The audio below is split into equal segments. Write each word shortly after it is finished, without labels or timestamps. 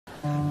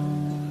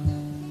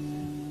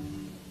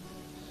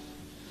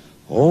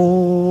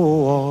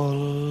Oh,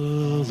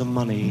 all the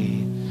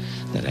money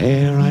that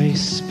e'er I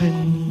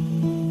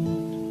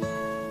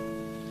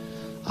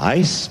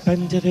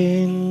spent it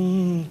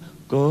in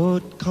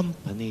good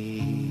company,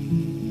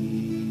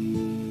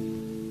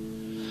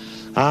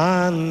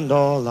 and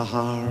all the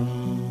harm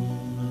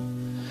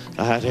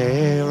that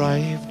e'er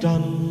I've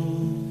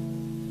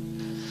done,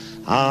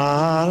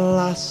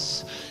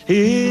 alas,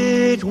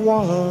 it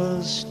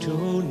was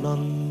to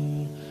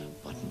none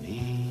but me.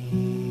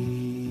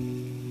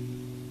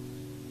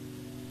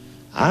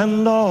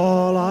 And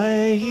all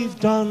I've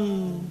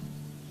done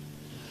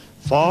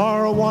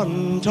for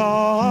want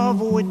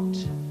of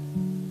wit,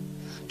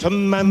 to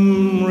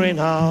memory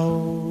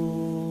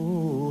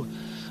now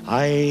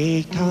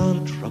I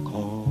can't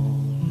recall.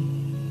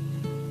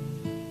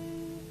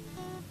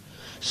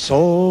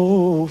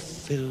 So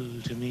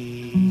fill to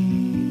me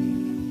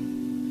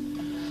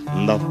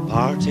the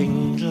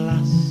parting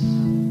glass.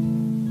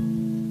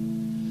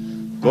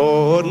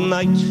 Good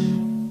night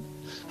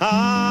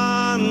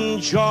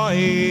and joy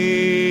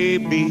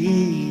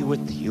be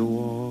with you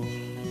all.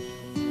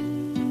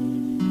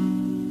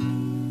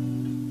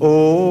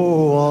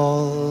 Oh,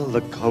 all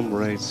the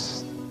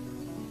comrades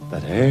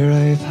that e'er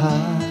I've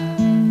had,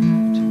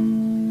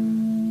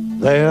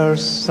 they're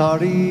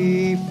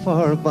sorry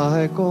for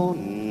my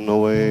going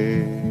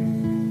away.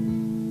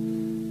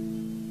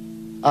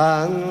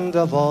 And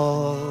of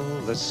all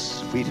the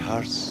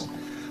sweethearts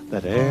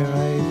that e'er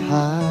I've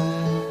had,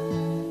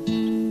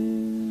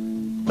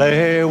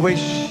 they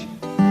wish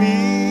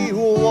me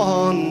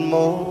one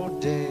more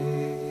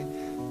day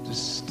to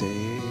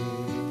stay.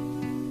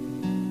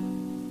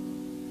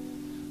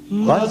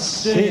 But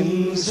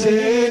since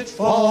it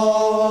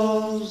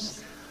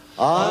falls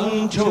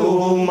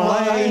unto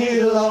my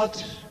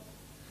lot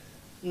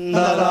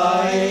that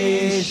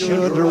I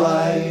should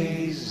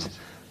rise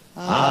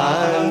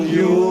and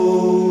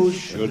you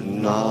should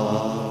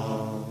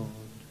not,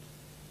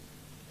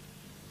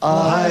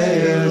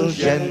 I'll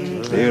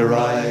gently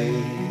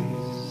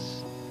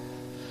rise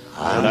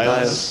and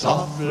I'll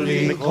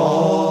softly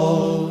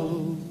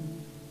call,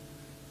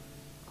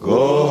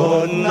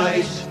 good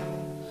night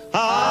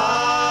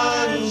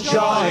and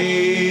joy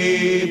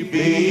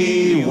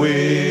be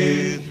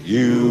with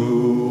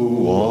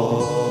you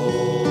all.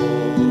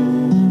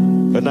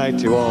 Good night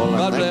to you all.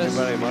 God bless. Thank you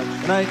very much.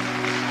 Good night.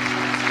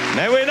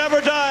 May we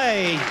never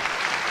die.